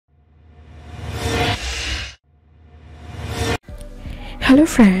Hello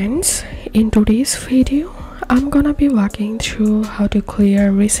friends, in today's video I'm gonna be walking through how to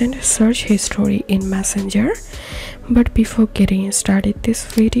clear recent search history in Messenger. But before getting started this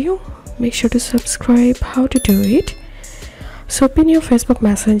video, make sure to subscribe. How to do it: so open your Facebook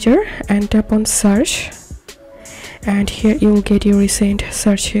Messenger and tap on search, and here you will get your recent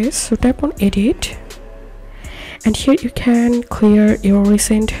searches. So tap on edit, and here you can clear your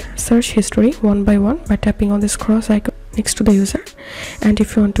recent search history one by one by tapping on this cross icon next to the user. And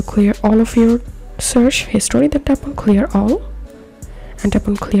if you want to clear all of your search history, then tap on clear all and tap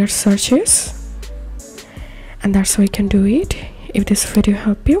on clear searches, and that's how you can do it. If this video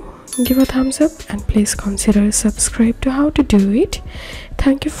helped you, give a thumbs up and please consider subscribe to how to do it.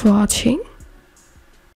 Thank you for watching.